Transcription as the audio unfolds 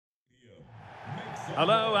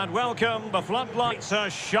Hello and welcome. The floodlights are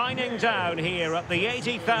shining down here at the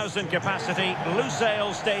 80,000 capacity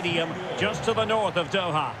Lusail Stadium, just to the north of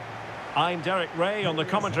Doha. I'm Derek Ray on the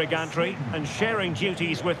commentary gantry, and sharing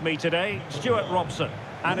duties with me today, Stuart Robson.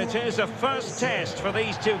 And it is a first test for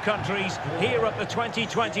these two countries here at the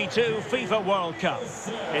 2022 FIFA World Cup.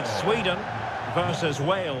 It's Sweden versus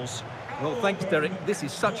Wales. Well, thanks, Derek. This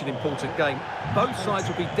is such an important game. Both sides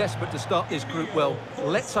will be desperate to start this group well.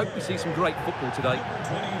 Let's hope we see some great football today.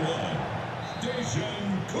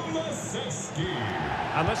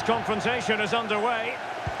 And this confrontation is underway.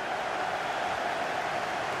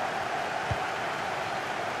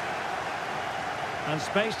 And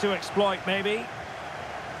space to exploit, maybe.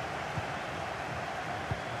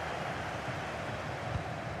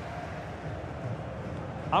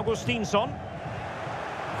 Augustinsson.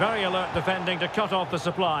 Very alert defending to cut off the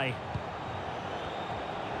supply.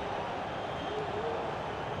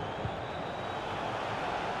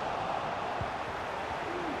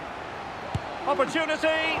 Opportunity,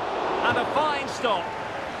 and a fine stop.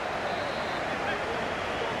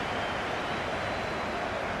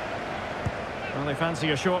 Well, they fancy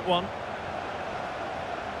a short one.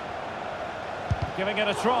 Giving it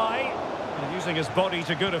a try, and using his body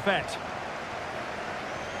to good effect.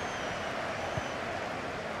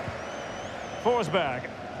 Forsberg.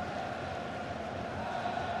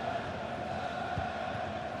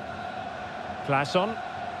 Claesson.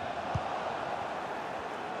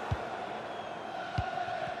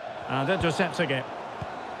 And intercepting it.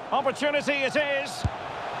 Opportunity it is.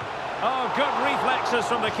 Oh, good reflexes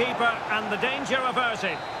from the keeper, and the danger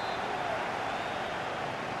averted.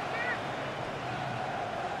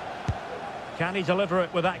 Can he deliver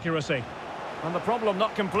it with accuracy? And the problem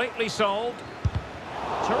not completely solved.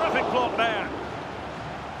 Terrific block there.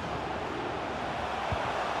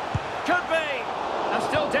 Could be. And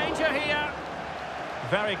still danger here.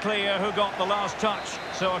 Very clear who got the last touch.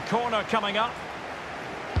 So a corner coming up.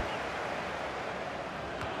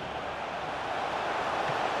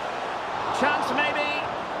 Chance maybe.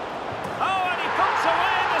 Oh, and he puts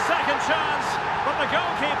away the second chance. But the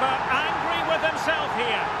goalkeeper angry with himself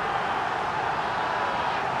here.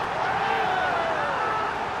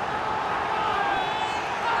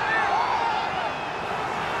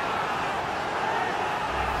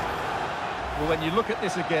 Well, when you look at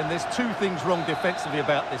this again, there's two things wrong defensively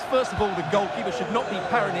about this. First of all, the goalkeeper should not be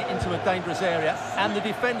parrying it into a dangerous area, and the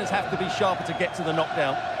defenders have to be sharper to get to the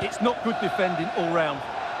knockdown. It's not good defending all round.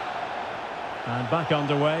 And back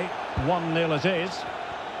underway, 1-0 it is.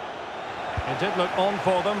 It did look on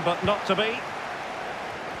for them, but not to be.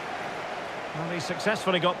 Well, he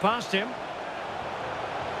successfully got past him.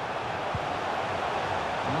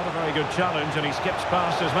 Not a very good challenge, and he skips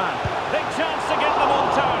past his man. Big chance to get them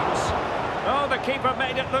on terms. Oh, the keeper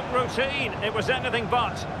made it look routine. It was anything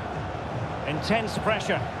but. Intense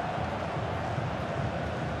pressure.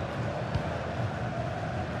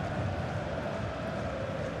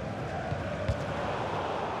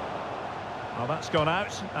 Well, that's gone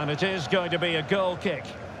out, and it is going to be a goal kick.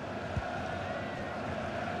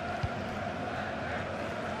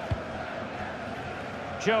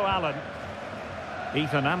 Joe Allen.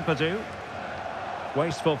 Ethan Ampadu.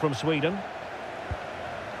 Wasteful from Sweden.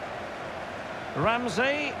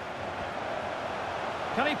 Ramsey.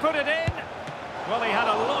 Can he put it in? Well, he had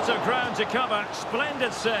a lot of ground to cover.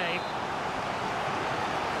 Splendid save.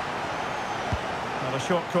 Well, a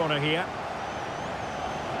short corner here.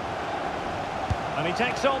 And he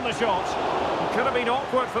takes on the shot. It could have been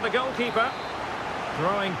awkward for the goalkeeper.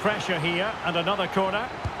 Growing pressure here, and another corner.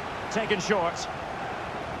 Taken short.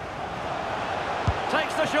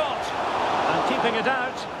 Takes the shot. And keeping it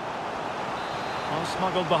out. Well,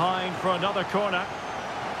 smuggled behind for another corner.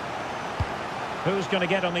 Who's going to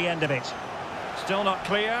get on the end of it? Still not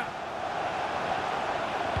clear.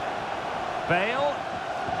 Bale.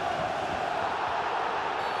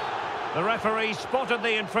 The referee spotted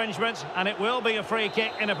the infringement, and it will be a free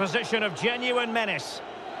kick in a position of genuine menace.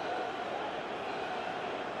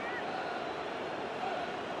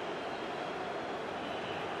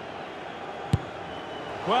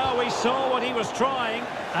 Well, we saw what he was trying,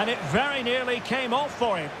 and it very nearly came off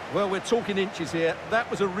for him. Well, we're talking inches here. That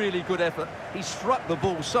was a really good effort. He struck the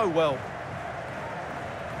ball so well.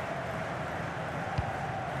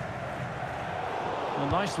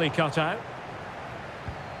 Well, nicely cut out.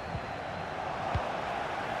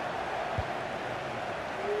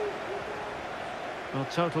 Well,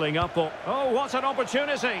 totalling up. Oh, what an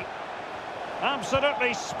opportunity.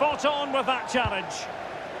 Absolutely spot on with that challenge.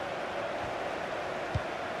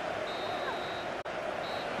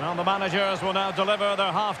 Well, the managers will now deliver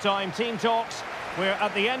their half-time team talks. We're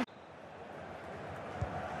at the end.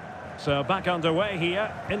 So back underway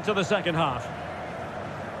here into the second half.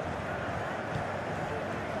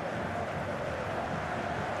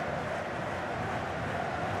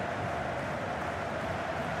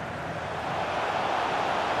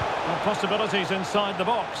 And possibilities inside the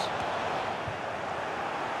box.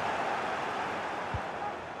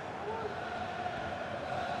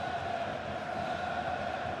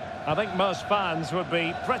 I think most fans would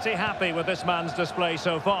be pretty happy with this man's display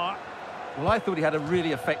so far. Well, I thought he had a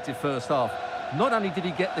really effective first half. Not only did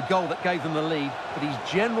he get the goal that gave them the lead, but his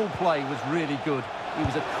general play was really good. He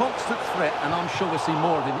was a constant threat, and I'm sure we'll see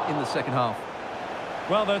more of him in the second half.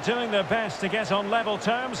 Well, they're doing their best to get on level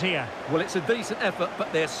terms here. Well, it's a decent effort,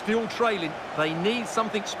 but they're still trailing. They need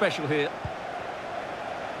something special here.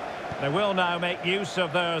 They will now make use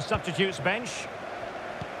of their substitutes bench.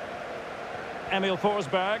 Emil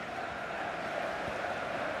Forsberg.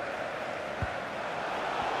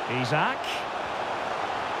 Isak.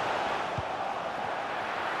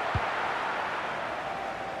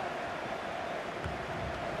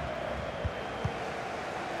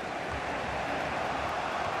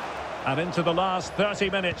 And into the last 30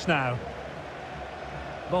 minutes now.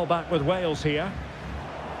 Ball back with Wales here.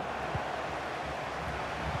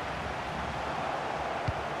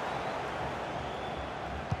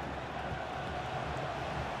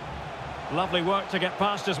 Lovely work to get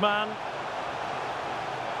past his man.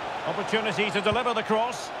 Opportunity to deliver the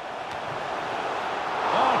cross.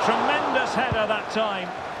 Oh, tremendous header that time,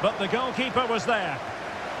 but the goalkeeper was there.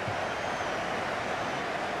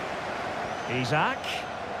 Isak.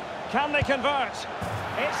 Can they convert?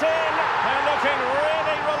 It's in. They're looking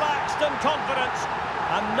really relaxed and confident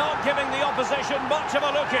and not giving the opposition much of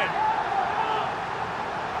a look in.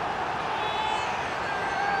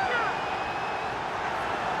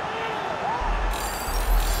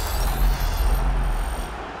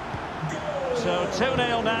 So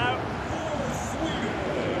 2-0 now.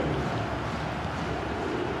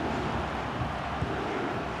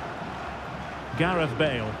 Gareth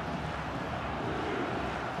Bale.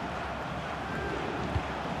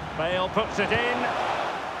 Bale puts it in.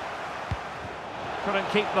 Couldn't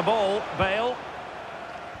keep the ball, Bale.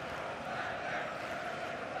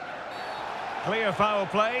 Clear foul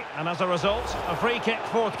play, and as a result, a free kick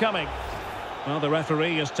forthcoming. Well, the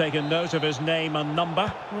referee has taken note of his name and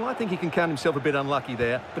number. Well, I think he can count himself a bit unlucky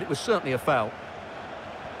there, but it was certainly a foul.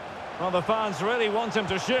 Well, the fans really want him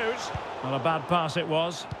to shoot. Well, a bad pass it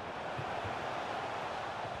was.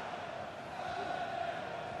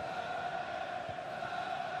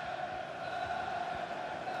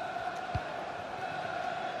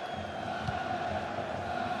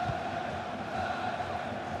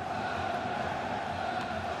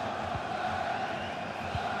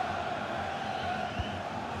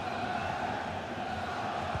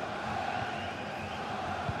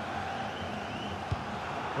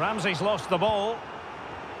 Ramsey's lost the ball.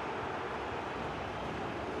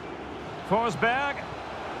 Forsberg.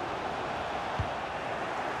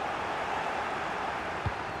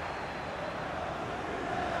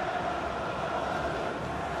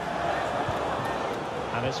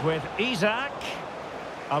 And it's with Isak.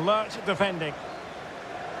 Alert defending.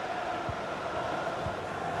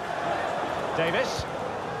 Davis.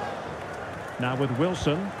 Now with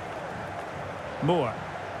Wilson. Moore.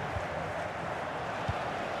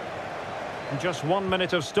 Just 1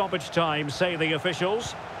 minute of stoppage time, say the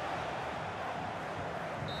officials.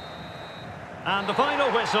 And the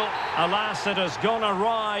final whistle. Alas, it has gone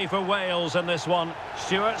awry for Wales in this one.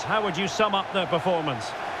 Stuart, how would you sum up their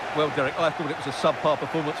performance? Well, Derek, I thought it was a subpar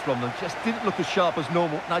performance from them. Just didn't look as sharp as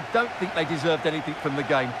normal, and I don't think they deserved anything from the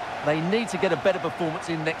game. They need to get a better performance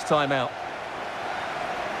in next time out.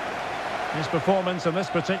 His performance in this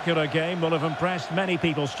particular game will have impressed many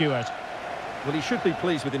people, Stuart. Well, he should be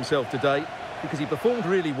pleased with himself today because he performed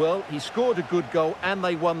really well, he scored a good goal and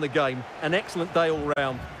they won the game. An excellent day all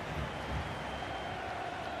round.